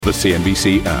The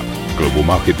CNBC app. Global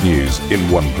market news in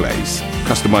one place.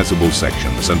 Customizable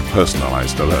sections and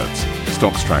personalized alerts.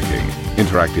 Stocks tracking,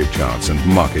 interactive charts and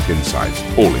market insights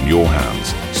all in your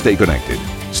hands. Stay connected.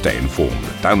 Stay informed.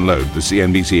 Download the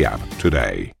CNBC app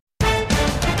today.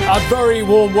 A very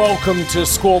warm welcome to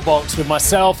Squawk Box with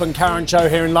myself and Karen Cho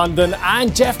here in London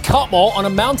and Jeff Cutmore on a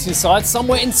mountainside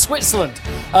somewhere in Switzerland.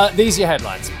 These are your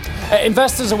headlines.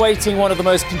 Investors are awaiting one of the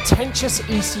most contentious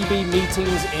ECB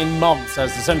meetings in months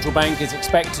as the central bank is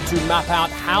expected to map out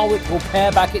how it will pare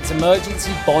back its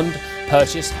emergency bond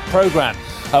purchase programme.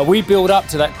 We build up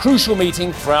to that crucial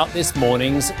meeting throughout this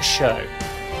morning's show.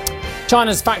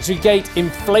 China's factory gate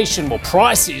inflation,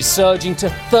 prices surging to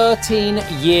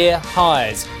 13-year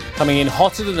highs, coming in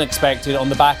hotter than expected on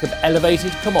the back of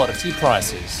elevated commodity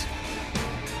prices.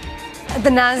 The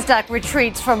Nasdaq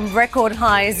retreats from record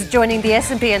highs, joining the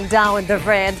S&P and Dow in the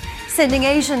red, sending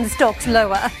Asian stocks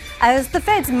lower as the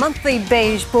Fed's monthly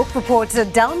beige book reports a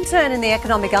downturn in the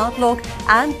economic outlook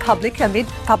and public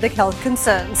health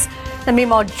concerns. Now,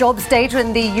 meanwhile, jobs data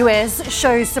in the US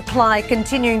shows supply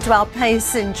continuing to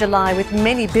outpace in July, with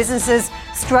many businesses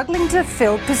struggling to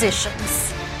fill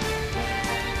positions.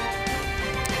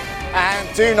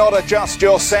 And do not adjust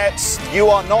your sets. You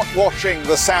are not watching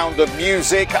The Sound of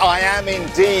Music. I am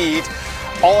indeed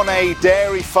on a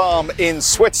dairy farm in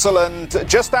Switzerland,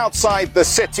 just outside the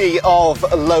city of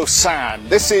Lausanne.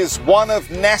 This is one of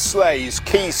Nestlé's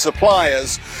key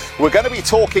suppliers. We're going to be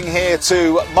talking here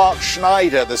to Mark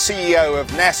Schneider, the CEO of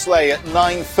Nestlé, at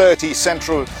 9:30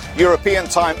 Central European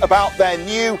time about their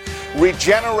new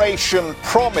regeneration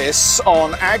promise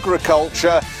on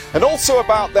agriculture and also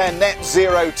about their net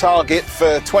zero target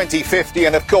for 2050.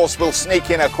 And of course, we'll sneak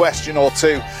in a question or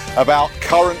two about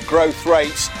current growth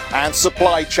rates and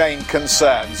supply chain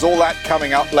concerns. All that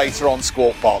coming up later on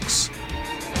Squawk Box.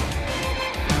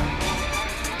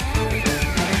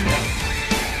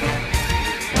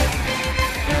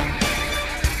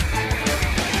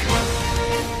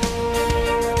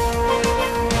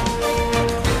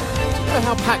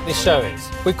 How packed this show is.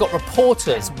 We've got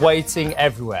reporters waiting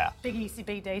everywhere. Big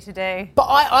ECB day today. But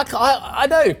I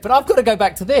know, but I've got to go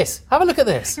back to this. Have a look at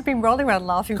this. You've been rolling around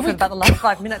laughing for about the last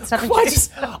 5 minutes, haven't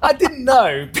you? I didn't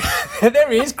know. There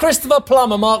he is, Christopher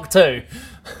Plummer, Mark II.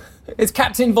 It's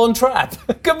Captain Von Trapp.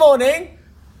 Good morning.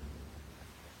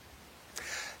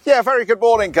 Yeah, very good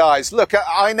morning, guys. Look,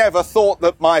 I never thought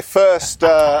that my first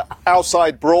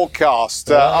outside broadcast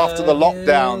after the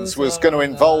lockdowns was going to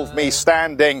involve me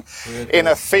standing in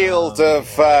a field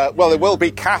of, there will be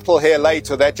cattle here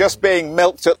later. They're just being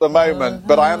milked at the moment.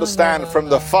 But I understand from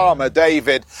the farmer,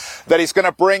 David, that he's going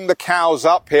to bring the cows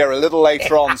up here a little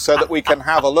later on so that we can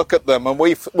have a look at them. And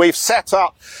we've set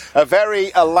up a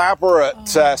very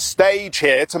elaborate stage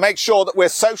here to make sure that we're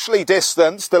socially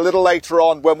distanced a little later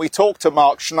on when we talk to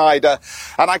Mark Schneider.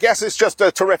 And I guess it's just a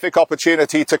terrific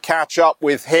opportunity to catch up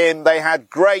with him. They had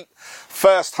great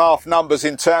first half numbers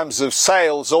in terms of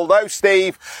sales. Although,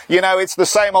 Steve, it's the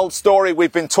same old story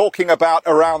we've been talking about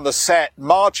around the set.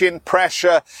 Margin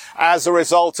pressure as a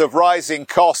result of rising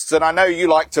costs. And I know you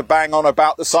like to bang on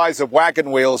about the size of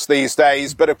wagon wheels these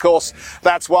days. But of course,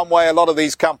 that's one way a lot of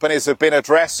these companies have been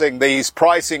addressing these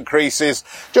price increases,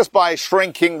 just by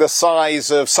shrinking the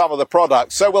size of some of the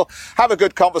products. So we'll have a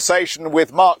good conversation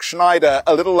with Mark Schneider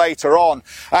a little later on.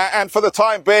 And for the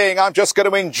time being, I'm just going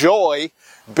to enjoy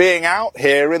being out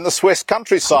here in the Swiss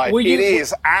countryside. It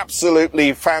is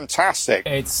absolutely fantastic.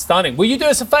 It's stunning. Will you do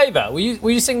us a favour? Will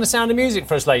you sing The Sound of Music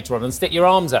for us later on and stick your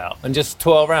arms out and just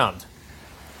twirl around?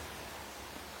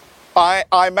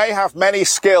 I may have many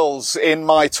skills in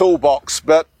my toolbox,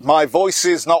 but my voice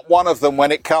is not one of them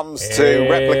when it comes to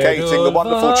replicating the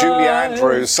wonderful Julie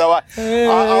Andrews. So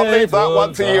I'll leave that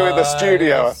one for you in the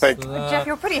studio, I think. Jeff,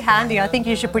 you're pretty handy. I think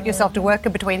you should put yourself to work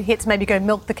in between hits, maybe go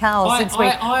milk the cows since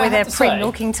we're there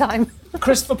pre-milking time.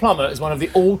 Christopher Plummer is one of the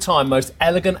all-time most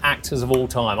elegant actors of all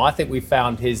time. I think we've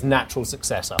found his natural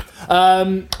successor.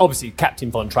 Obviously, Captain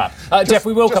Von Trapp. Jeff,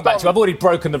 we will come back to you. I've already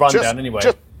broken the rundown anyway.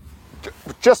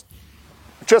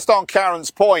 Just on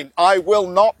Karen's point, I will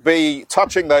not be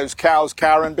touching those cows,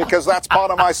 Karen, because that's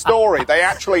part of my story. They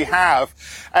actually have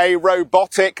a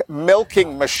robotic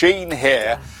milking machine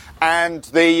here, and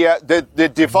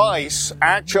the device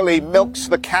actually milks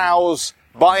the cows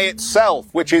by itself,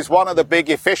 which is one of the big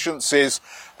efficiencies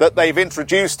that they've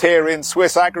introduced here in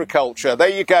Swiss agriculture. There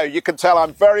you go. You can tell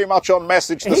I'm very much on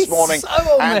message this morning.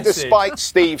 And despite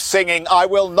Steve singing, I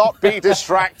will not be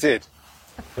distracted.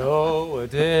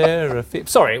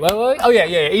 Sorry.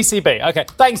 ECB. Okay.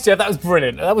 Thanks, Jeff. That was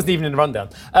brilliant. That wasn't even in the rundown.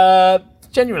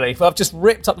 Genuinely, I've just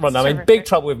ripped up the rundown. I'm in big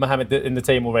trouble with Mohammed in the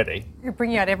team already. You're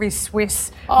bringing out every Swiss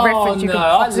Oh reference you no, can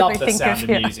I possibly love the think sound of.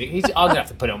 of music. I'm going to have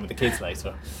to put it on with the kids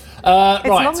later.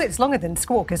 It's longer than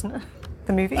Squawk, isn't it?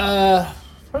 The movie? Probably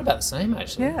about the same,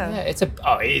 actually. Yeah. It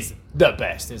is the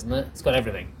best, isn't it? It's got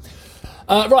everything.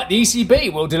 Right, the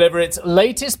ECB will deliver its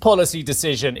latest policy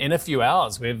decision in a few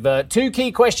hours with 2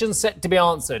 key questions set to be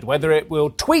answered: whether it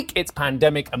will tweak its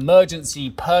pandemic emergency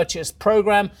purchase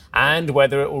programme and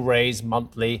whether it will raise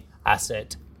monthly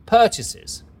asset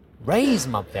purchases. Raise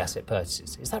monthly asset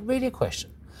purchases? Is that really a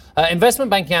question? Investment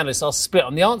banking analysts are split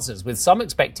on the answers, with some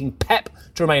expecting PEP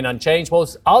to remain unchanged,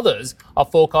 whilst others are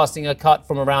forecasting a cut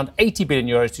from around 80 billion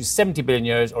euros to 70 billion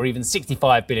euros or even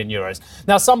 65 billion euros.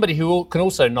 Now, somebody who can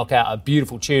also knock out a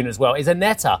beautiful tune as well is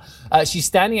Annetta. She's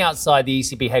standing outside the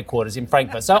ECB headquarters in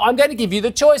Frankfurt. So I'm going to give you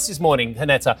the choice this morning,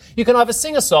 Annetta. You can either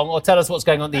sing a song or tell us what's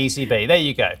going on at the ECB. There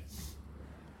you go.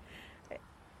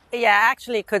 Yeah, I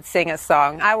actually could sing a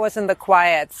song. I was in the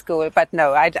choir at school, but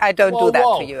no, I don't do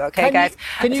that to you, okay, guys?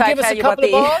 Can you give us a couple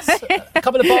of bars? A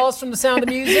couple of bars from The Sound of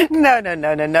Music? No. No.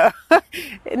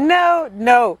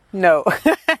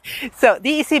 So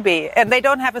the ECB, and they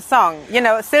don't have a song. You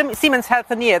know, Siemens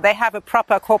Healthineers, they have a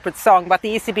proper corporate song, but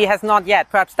the ECB has not yet.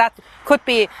 Perhaps that could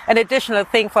be an additional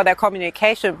thing for their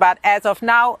communication, but as of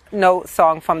now, no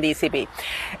song from the ECB.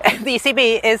 The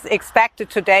ECB is expected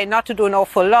today not to do an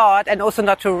awful lot and also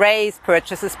not to raise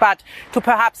purchases, but to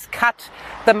perhaps cut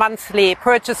the monthly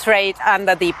purchase rate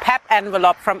under the PEP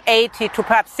envelope from 80 to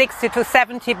perhaps 60 to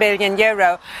 70 billion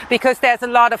euro, because there's a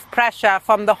lot of pressure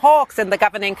from the hawks in the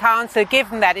governing council,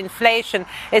 given that inflation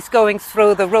is going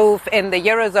through the roof in the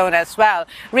Eurozone as well.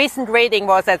 Recent reading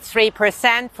was at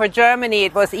 3%. For Germany,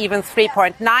 it was even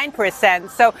 3.9%.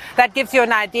 So that gives you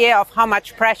an idea of how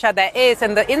much pressure there is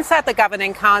inside the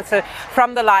governing council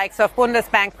from the likes of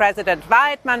Bundesbank President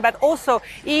Weidmann, but also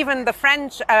even the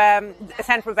French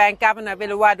central bank governor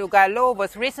Eduardo Gallo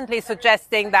was recently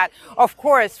suggesting that, of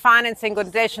course, financing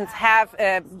conditions have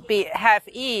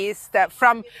eased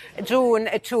from June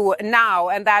to now,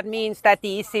 and that means that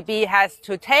the ECB has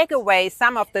to take away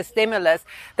some of the stimulus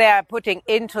they are putting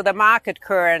into the market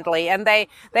currently, and they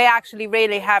actually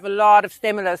really have a lot of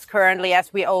stimulus currently,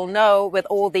 as we all know, with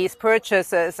all these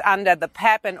purchases under the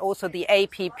PEP and also the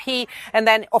APP, and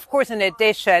then, of course, in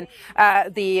addition,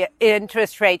 the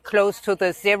interest rate close to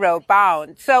the zero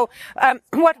bound. So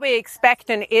what we're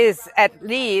expecting is at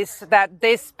least that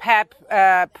this PEP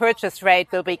purchase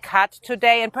rate will be cut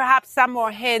today, and perhaps some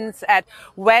more hints at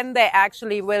when they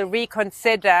actually will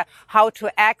reconsider how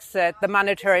to exit the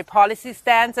monetary policy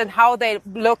stance and how they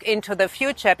look into the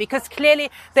future, because clearly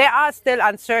there are still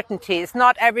uncertainties.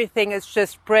 Not everything is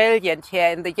just brilliant here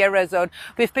in the Eurozone.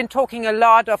 We've been talking a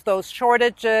lot of those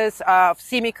shortages of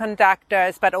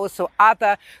semiconductors, but also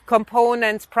other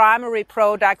components. Primary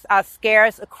products are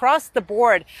scarce across the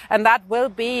board, and that will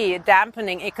be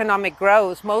dampening economic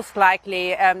growth, most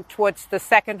likely towards the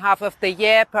second half of the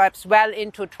year, perhaps well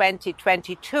into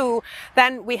 2022.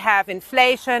 Then we have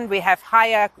inflation, we have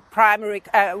higher primary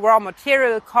raw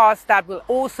material costs that will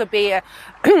also be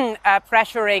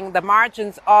pressuring the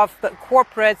margins of the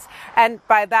corporates, and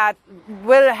by that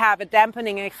will have a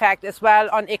dampening effect as well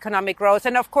on economic growth.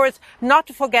 And of course, not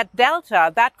to forget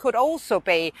Delta, that could also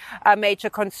be a major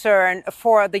concern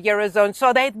for the Eurozone.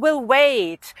 So they will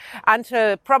wait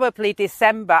until probably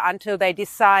December until they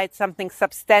decide something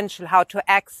substantial how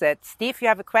to exit. Steve, you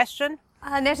have a question?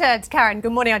 Netta, it's Karen.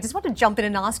 Good morning. I just want to jump in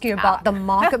and ask you about the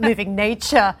market-moving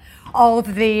nature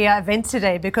of the events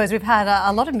today, because we've had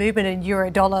a lot of movement in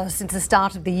euro-dollar since the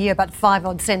start of the year, about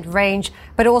 5-odd-cent range,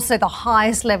 but also the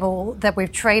highest level that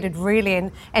we've traded really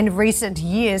in recent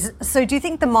years. So do you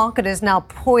think the market is now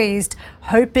poised,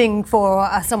 hoping for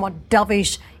a somewhat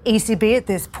dovish ECB at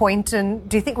this point? And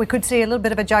do you think we could see a little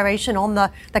bit of a gyration on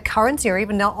the currency or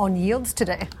even on yields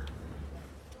today?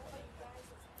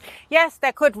 Yes,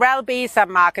 there could well be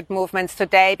some market movements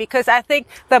today, because I think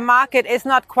the market has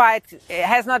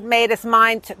not made its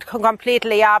mind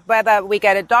completely up whether we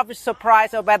get a dovish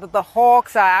surprise or whether the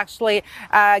hawks are actually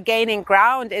gaining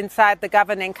ground inside the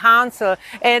governing council.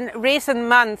 In recent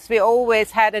months, we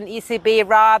always had an ECB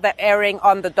rather erring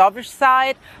on the dovish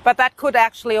side, but that could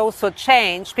actually also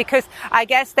change, because I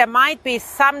guess there might be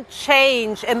some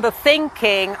change in the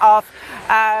thinking of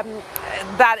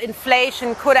that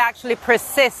inflation could actually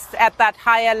persist at that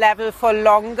higher level for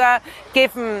longer,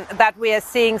 given that we are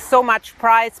seeing so much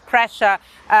price pressure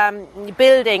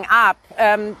building up.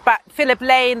 But Philip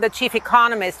Lane, the chief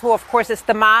economist, who of course is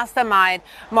the mastermind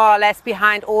more or less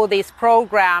behind all these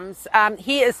programs,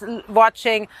 he is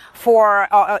watching for,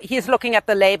 he's looking at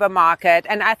the labor market.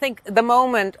 And I think the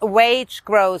moment wage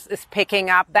growth is picking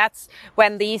up, that's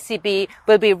when the ECB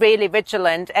will be really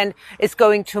vigilant and is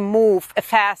going to move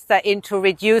faster into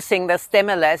reducing the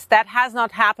stimulus. That has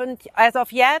not happened as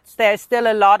of yet. There's still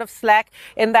a lot of slack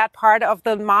in that part of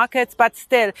the markets, but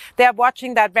still they're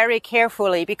watching that very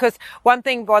carefully, because one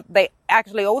thing what they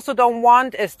actually also don't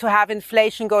want is to have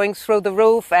inflation going through the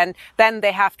roof, and then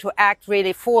they have to act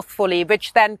really forcefully,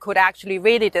 which then could actually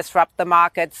really disrupt the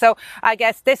market. So I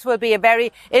guess this will be a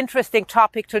very interesting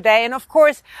topic today. And of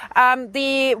course,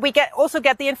 we also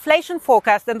get the inflation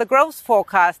forecast and the growth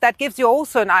forecast. That gives you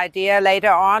also an idea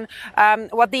later on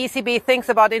what the ECB thinks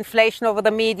about inflation over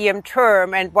the medium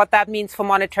term and what that means for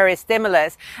monetary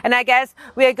stimulus. And I guess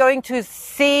we are going to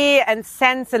see and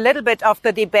sense a little bit of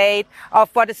the debate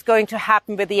of what is going to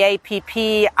happen with the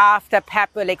APP after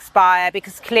PEP will expire,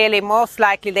 because clearly most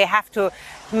likely they have to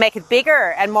make it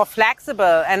bigger and more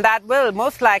flexible, and that will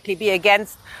most likely be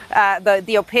against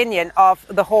the opinion of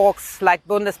the hawks like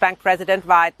Bundesbank President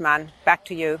Weidmann. Back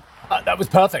to you. That was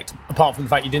perfect, apart from the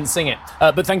fact you didn't sing it.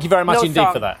 But thank you very much indeed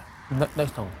song. for that. No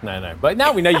song. No. But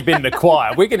now we know you've been in the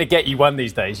choir. We're going to get you one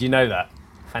these days. You know that.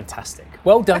 Fantastic.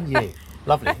 Well done, you.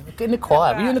 Lovely. In the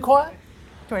choir. Were you in the choir?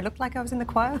 Do I look like I was in the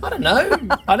choir? I don't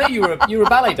know. I know you were a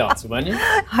ballet dancer, weren't you?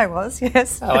 I was,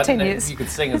 yes, Oh, for I 10 didn't know years. if you could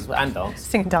sing and dance.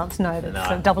 Sing and dance, no, that's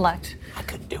No. a double act. I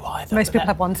couldn't do either. Most but people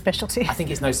have one specialty. I think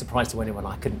it's no surprise to anyone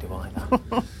I couldn't do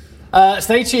either.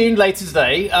 Stay tuned later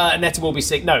today. Netta will be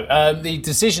sick. No, the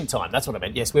decision time, that's what I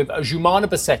meant. Yes, with Jumana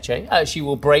Baseche. She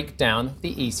will break down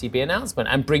the ECB announcement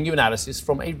and bring you analysis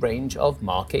from a range of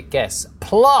market guests.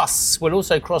 Plus, we'll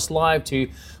also cross live to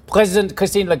President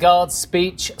Christine Lagarde's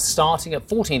speech starting at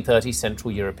 14:30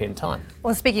 Central European Time.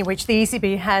 Well, speaking of which, the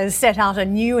ECB has set out a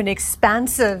new and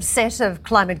expansive set of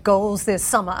climate goals this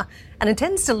summer and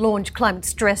intends to launch climate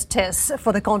stress tests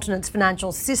for the continent's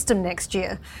financial system next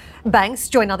year. Banks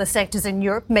join other sectors in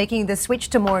Europe, making the switch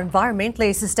to more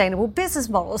environmentally sustainable business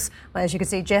models. Well, as you can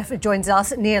see, Jeff joins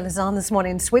us near Lausanne this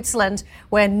morning in Switzerland,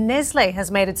 where Nestlé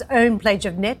has made its own pledge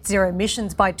of net zero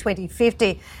emissions by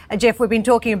 2050. And Jeff, we've been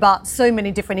talking about so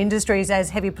many different industries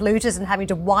as heavy polluters and having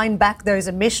to wind back those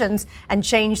emissions and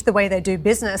change the way they do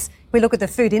business. We look at the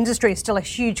food industry, still a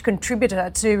huge contributor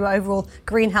to overall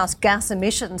greenhouse gas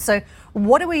emissions. So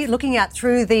what are we looking at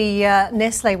through the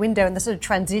Nestlé window and the sort of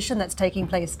transition that's taking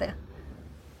place there?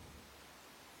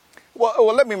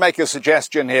 Well, let me make a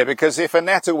suggestion here, because if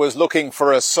Annetta was looking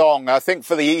for a song, I think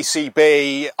for the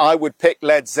ECB, I would pick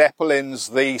Led Zeppelin's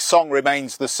The Song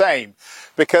Remains the Same,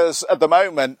 because at the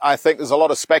moment, I think there's a lot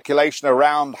of speculation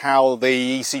around how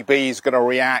the ECB is going to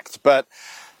react. But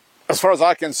as far as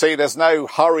I can see, there's no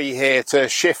hurry here to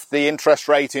shift the interest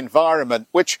rate environment,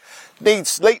 which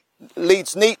leads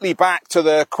neatly back to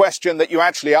the question that you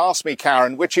actually asked me,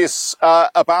 Karen, which is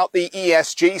about the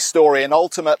ESG story and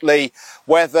ultimately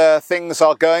whether things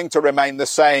are going to remain the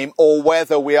same or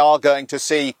whether we are going to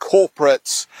see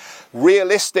corporates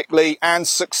realistically and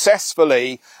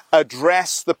successfully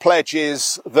address the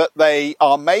pledges that they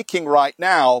are making right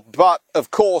now, but of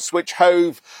course which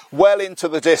hove well into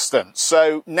the distance.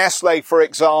 So Nestlé, for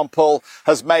example,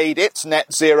 has made its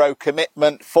net zero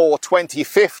commitment for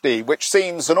 2050, which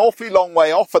seems an awfully long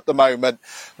way off at the moment.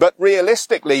 But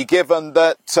realistically, given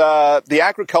that the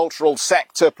agricultural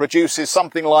sector produces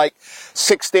something like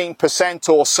 16%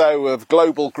 or so of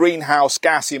global greenhouse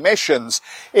gas emissions,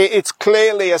 it's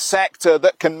clearly a sector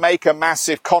that can make a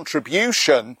massive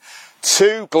contribution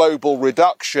to global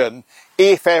reduction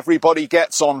if everybody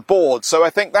gets on board. So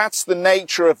I think that's the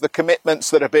nature of the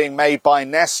commitments that are being made by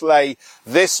Nestlé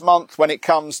this month when it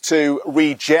comes to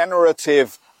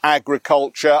regenerative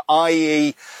agriculture,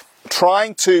 i.e.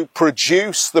 trying to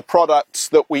produce the products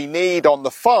that we need on the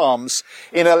farms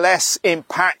in a less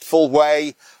impactful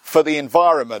way for the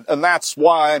environment. And that's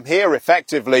why I'm here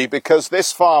effectively, because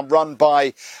this farm run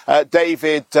by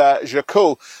David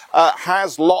Jacou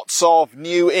has lots of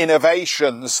new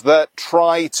innovations that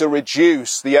try to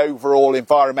reduce the overall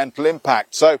environmental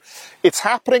impact. So it's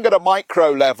happening at a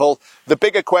micro level. The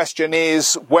bigger question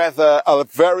is whether a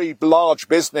very large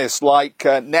business like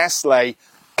Nestlé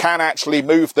can actually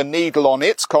move the needle on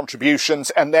its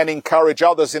contributions and then encourage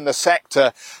others in the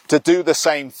sector to do the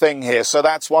same thing here. So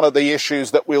that's one of the issues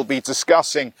that we'll be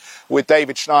discussing with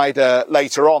David Schneider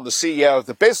later on, the CEO of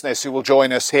the business, who will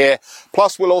join us here.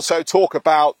 Plus, we'll also talk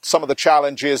about some of the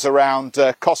challenges around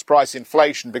cost price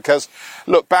inflation, because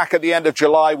look, back at the end of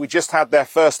July, we just had their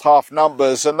first half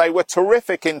numbers and they were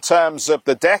terrific in terms of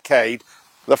the decade.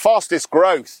 The fastest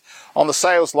growth on the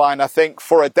sales line, I think,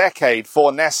 for a decade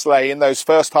for Nestle in those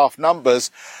first half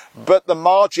numbers. But the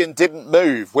margin didn't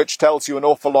move, which tells you an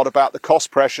awful lot about the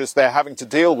cost pressures they're having to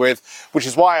deal with, which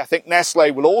is why I think Nestle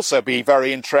will also be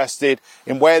very interested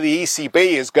in where the ECB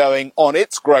is going on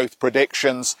its growth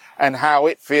predictions and how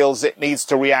it feels it needs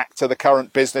to react to the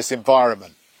current business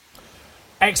environment.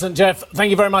 Excellent, Jeff. Thank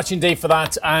you very much indeed for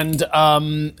that. And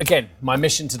again, my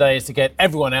mission today is to get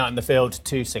everyone out in the field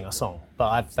to sing a song, but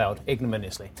I've failed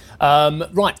ignominiously.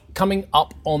 Right, coming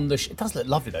up on the it does look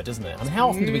lovely though, doesn't it? I mean, how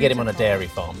often do we get him on a dairy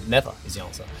farm? Never is the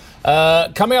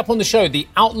answer. Coming up on the show, the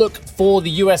outlook for the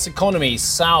US economy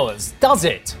sours. Does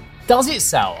it? Does it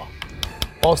sour?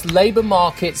 Whilst labour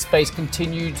markets face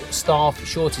continued staff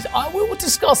shortages. We will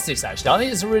discuss this, actually. I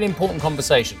think it's a really important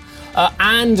conversation.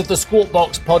 And the Squawk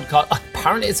Box podcast.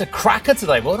 Apparently it's a cracker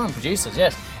today. Well done, producers,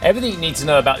 yes. Everything you need to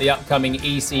know about the upcoming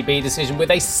ECB decision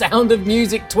with a Sound of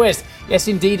Music twist. Yes,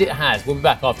 indeed it has. We'll be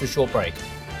back after a short break.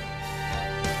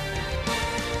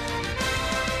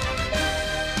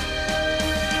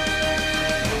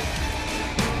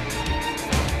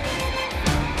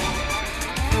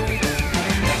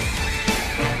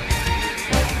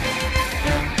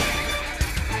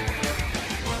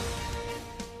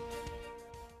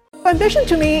 Ambition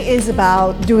to me is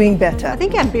about doing better. I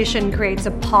think ambition creates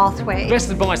a pathway. The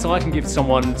best advice I can give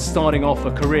someone starting off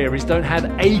a career is don't have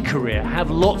a career,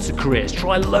 have lots of careers,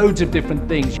 try loads of different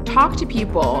things. Talk to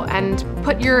people and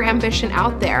put your ambition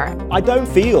out there. I don't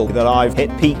feel that I've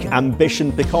hit peak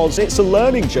ambition because it's a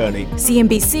learning journey.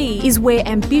 CNBC is where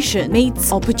ambition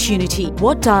meets opportunity.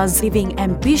 What does living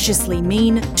ambitiously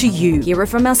mean to you? Hear it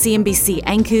from our CNBC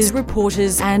anchors,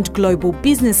 reporters and global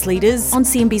business leaders on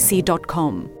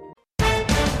CNBC.com.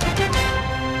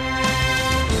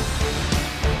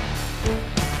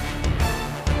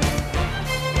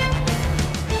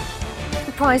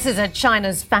 Prices at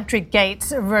China's factory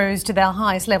gates rose to their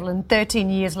highest level in 13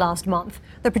 years last month.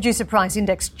 The producer price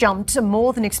index jumped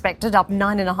more than expected, up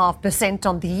 9.5%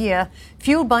 on the year,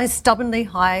 fueled by stubbornly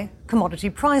high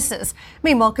commodity prices.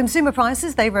 Meanwhile, consumer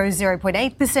prices, they rose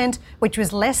 0.8%, which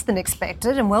was less than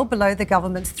expected and well below the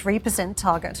government's 3%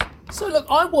 target. So look,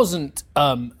 I wasn't...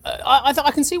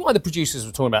 I can see why the producers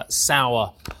were talking about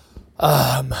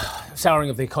souring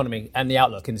of the economy and the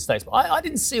outlook in the States. But I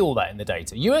didn't see all that in the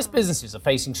data. US businesses are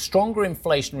facing stronger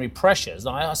inflationary pressures.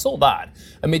 I saw that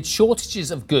amid shortages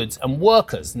of goods and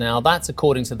workers. Now, that's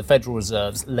according to the Federal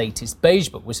Reserve's latest Beige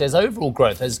Book, which says overall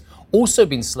growth has also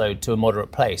been slowed to a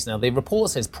moderate pace. Now, the report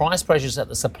says price pressures at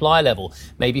the supply level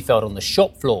may be felt on the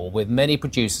shop floor, with many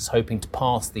producers hoping to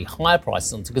pass the higher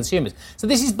prices on to consumers. So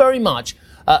this is very much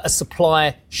a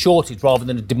supply shortage rather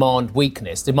than a demand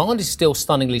weakness. Demand is still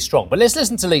stunningly strong. But let's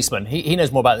listen to Leisman. He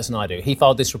knows more about this than I do. He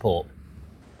filed this report.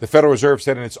 The Federal Reserve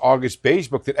said in its August Beige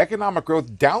Book that economic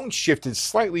growth downshifted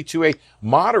slightly to a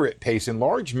moderate pace, in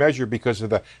large measure because of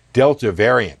the Delta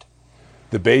variant.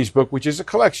 The Beige Book, which is a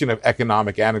collection of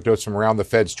economic anecdotes from around the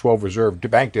Fed's 12 reserve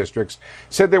bank districts,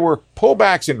 said there were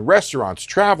pullbacks in restaurants,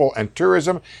 travel, and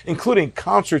tourism, including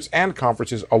concerts and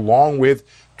conferences, along with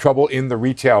trouble in the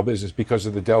retail business because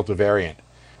of the Delta variant.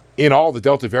 In all, the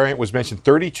Delta variant was mentioned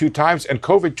 32 times and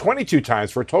COVID 22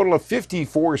 times for a total of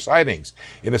 54 sightings.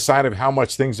 In a sign of how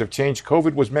much things have changed,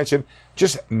 COVID was mentioned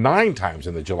just 9 times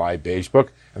in the July Beige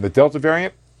Book, and the Delta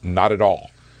variant, not at all.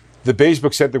 The Beige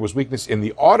Book said there was weakness in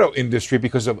the auto industry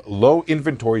because of low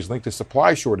inventories linked to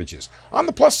supply shortages. On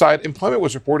the plus side, employment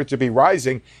was reported to be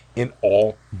rising in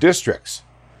all districts.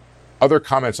 Other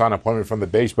comments on employment from the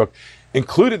Beige Book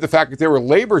included the fact that there were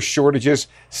labor shortages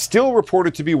still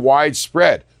reported to be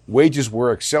widespread. Wages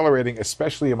were accelerating,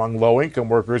 especially among low-income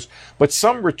workers, but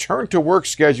some return-to-work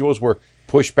schedules were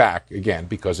pushed back, again,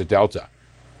 because of Delta.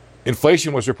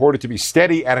 Inflation was reported to be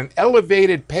steady at an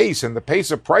elevated pace, and the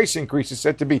pace of price increases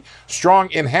said to be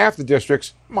strong in half the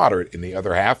districts, moderate in the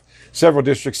other half. Several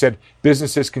districts said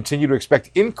businesses continue to expect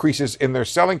increases in their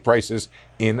selling prices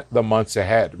in the months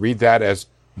ahead. Read that as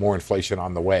more inflation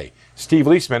on the way. Steve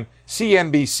Leisman,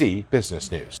 CNBC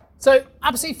Business News. So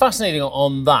absolutely fascinating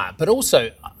on that, but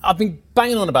also I've been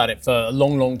banging on about it for a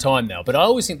long, long time now, but I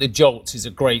always think the JOLTS is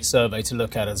a great survey to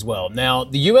look at as well. Now,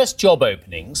 the US job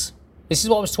openings, this is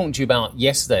what I was talking to you about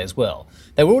yesterday as well.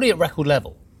 They were already at record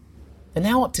level. They're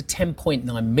now up to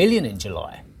 10.9 million in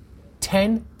July.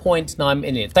 10.9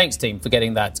 million. Thanks, team, for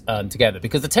getting that together,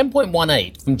 because the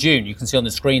 10.18 from June, you can see on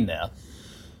the screen there,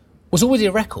 was already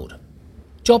a record.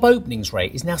 Job openings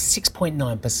rate is now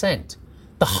 6.9%.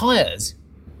 The hires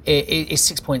is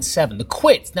 6.7. The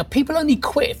quits, now people only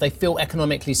quit if they feel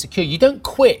economically secure. You don't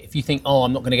quit if you think, oh,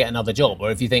 I'm not going to get another job,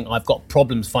 or if you think I've got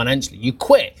problems financially. You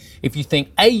quit if you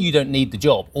think, A, you don't need the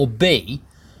job, or B,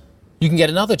 you can get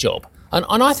another job.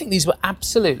 And I think these were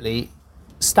absolutely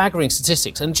staggering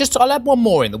statistics. And just, I'll add one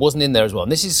more in that wasn't in there as well.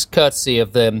 And this is courtesy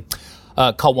of the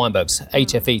Carl Weinberg's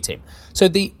HFE team. So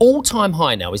the all-time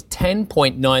high now is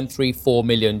 10.934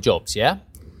 million jobs, yeah?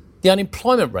 The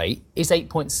unemployment rate is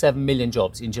 8.7 million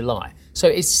jobs in July. So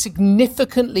it's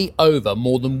significantly over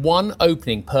more than one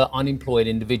opening per unemployed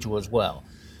individual as well.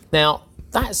 Now,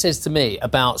 that says to me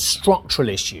about structural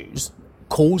issues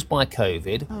caused by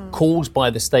COVID, caused by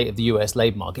the state of the US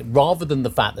labour market, rather than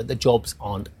the fact that the jobs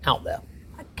aren't out there.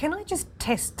 Can I just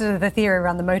test the theory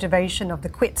around the motivation of the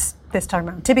quits this time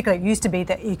around? Typically, it used to be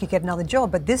that you could get another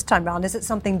job, but this time around, is it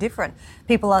something different?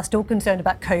 People are still concerned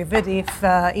about COVID.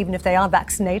 Even if they are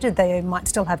vaccinated, they might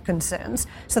still have concerns.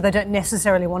 So they don't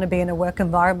necessarily want to be in a work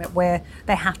environment where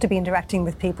they have to be interacting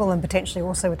with people and potentially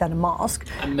also without a mask.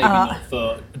 And maybe not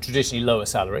for a traditionally lower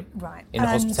salary. Right. In the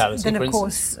hospitality, then, for of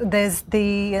instance. course, there's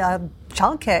the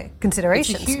childcare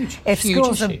considerations. It's a huge If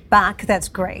schools issue. are back, that's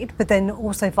great, but then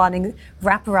also finding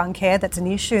wraparound care, that's an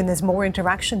issue, and there's more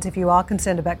interactions if you are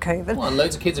concerned about COVID. Well, and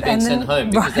loads of kids are being sent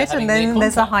home because they're having and then near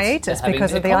there's a contacts. hiatus They're having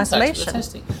because of the near contacts with isolation.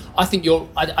 testing. I think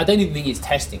I don't even think it's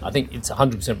testing. I think it's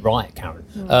 100% right,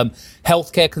 Karen.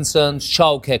 Healthcare concerns,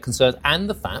 childcare concerns, and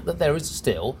the fact that there is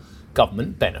still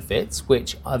government benefits,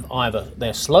 which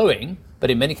they're slowing, but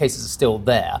in many cases are still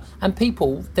there. And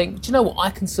people think, do you know what,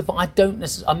 I can survive. I don't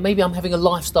necessarily, maybe I'm having a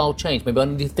lifestyle change. Maybe I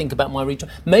need to think about my reach.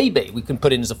 Maybe we can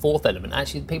put in as a fourth element,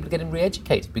 actually people are getting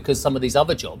re-educated because some of these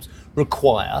other jobs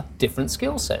require different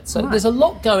skill sets. So there's a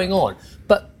lot going on.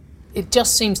 But it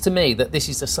just seems to me that this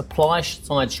is a supply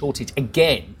side shortage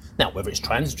again. Now, whether it's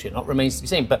transitory or not remains to be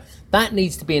seen, but that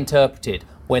needs to be interpreted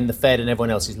when the Fed and everyone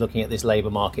else is looking at this labour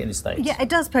market in the States. Yeah, it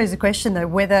does pose a question, though,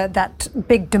 whether that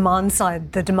big demand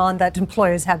side, the demand that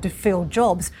employers have to fill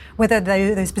jobs, whether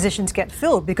those positions get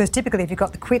filled. Because typically, if you've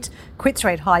got the quits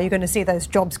rate high, you're going to see those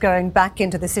jobs going back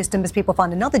into the system as people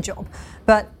find another job.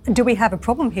 But do we have a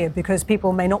problem here? Because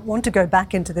people may not want to go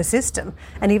back into the system.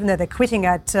 And even though they're quitting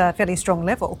at a fairly strong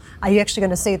level, are you actually going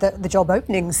to see the job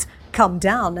openings come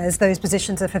down as those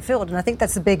positions are fulfilled? And I think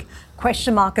that's a big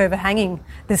question mark overhanging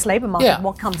this labour market. Yeah.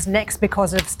 What comes next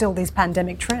because of still these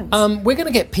pandemic trends? We're going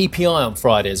to get PPI on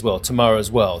Friday as well, tomorrow as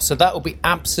well. So that will be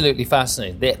absolutely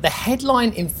fascinating. The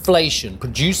headline inflation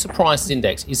producer price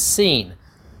index is seen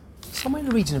somewhere in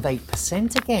the region of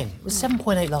 8% again. It was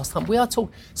 7.8 last time. We are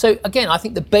talking. So again, I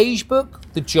think the Beige Book,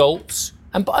 the jolts,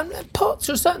 and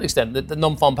to a certain extent, the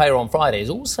non-farm payroll on Friday is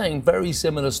all saying very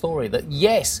similar story that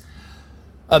yes,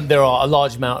 there are a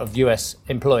large amount of US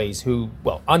employees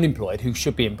unemployed, who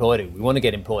should be employed, who we want to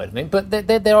get employed, I think. But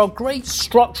there are great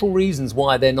structural reasons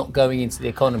why they're not going into the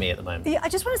economy at the moment. Yeah, I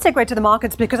just want to segue to the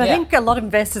markets because I think a lot of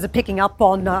investors are picking up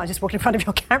on, I just walked in front of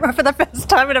your camera for the first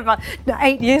time in about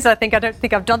 8 years, I don't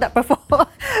think I've done that before.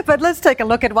 But let's take a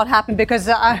look at what happened, because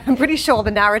I'm pretty sure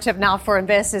the narrative now for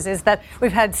investors is that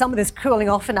we've had some of this cooling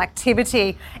off in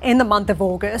activity in the month of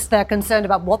August. They're concerned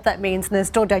about what that means, and they're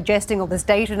still digesting all this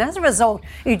data. And as a result,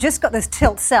 you just got this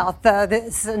tilt south,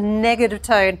 this negative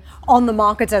tone on the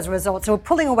markets as a result. So we're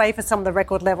pulling away for some of the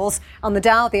record levels on the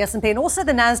Dow, the S&P, and also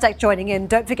the Nasdaq joining in.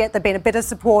 Don't forget there's been a bit of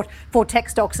support for tech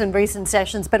stocks in recent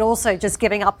sessions, but also just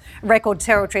giving up record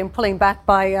territory and pulling back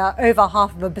by over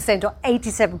 0.5% or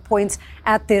 87 points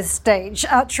at this stage.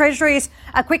 Treasuries,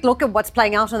 a quick look at what's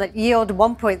playing out on that yield,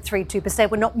 1.32%.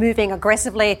 We're not moving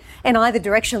aggressively in either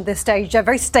direction at this stage.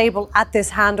 Very stable at this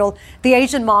handle. The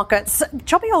Asian markets,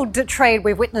 choppy old trade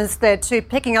we've witnessed there too,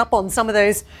 picking up on some of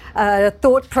those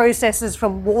thought processes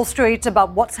from Wall Street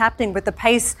about what's happening with the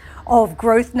pace of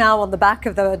growth now on the back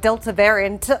of the Delta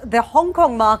variant. The Hong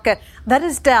Kong market, that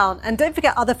is down. And don't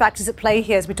forget other factors at play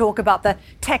here as we talk about the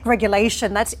tech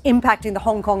regulation. That's impacting the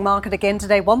Hong Kong market again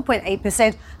today,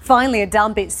 1.8%. Finally, a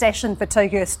downbeat session for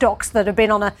Tokyo stocks that have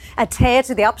been on a tear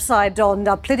to the upside on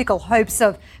political hopes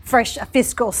of fresh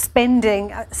fiscal spending.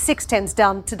 6/10s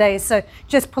down today, so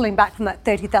just pulling back from that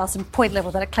 30,000 point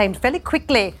level that it claimed fairly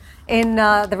quickly in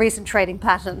the recent trading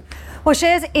pattern. Well,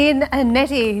 shares in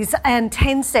NetEase and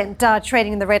Tencent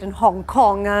trading in the red in Hong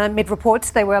Kong. Mid reports,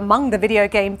 they were among the video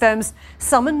game firms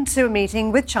summoned to a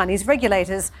meeting with Chinese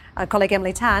regulators. Colleague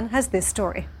Emily Tan has this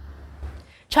story.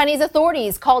 Chinese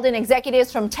authorities called in executives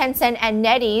from Tencent and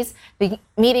NetEase. The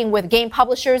meeting with game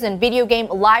publishers and video game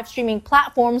live streaming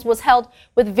platforms was held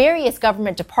with various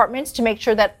government departments to make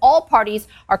sure that all parties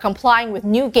are complying with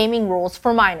new gaming rules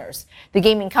for minors. The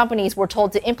gaming companies were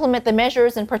told to implement the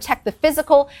measures and protect the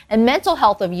physical and mental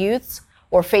health of youths,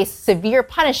 or face severe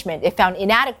punishment if found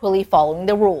inadequately following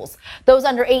the rules. Those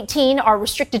under 18 are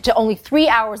restricted to only 3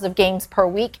 hours of games per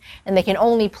week, and they can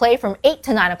only play from 8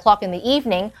 to 9 o'clock in the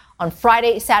evening on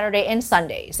Friday, Saturday, and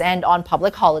Sundays, and on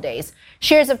public holidays.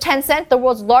 Shares of Tencent, the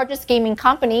world's largest gaming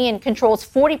company and controls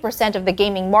 40% of the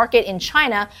gaming market in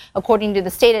China, according to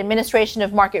the State Administration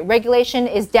of Market Regulation,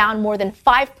 is down more than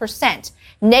 5%.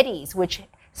 NetEase, which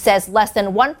says less than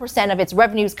 1% of its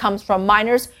revenues comes from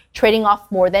minors, trading off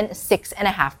more than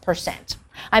 6.5%.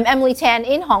 I'm Emily Tan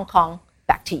in Hong Kong.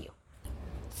 Back to you.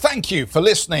 Thank you for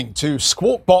listening to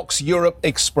Squawk Box Europe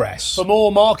Express. For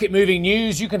more market-moving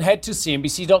news, you can head to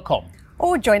CNBC.com.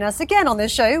 Or join us again on the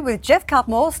show with Jeff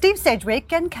Cutmore, Steve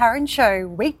Sedgwick and Karen Cho,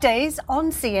 weekdays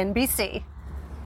on CNBC.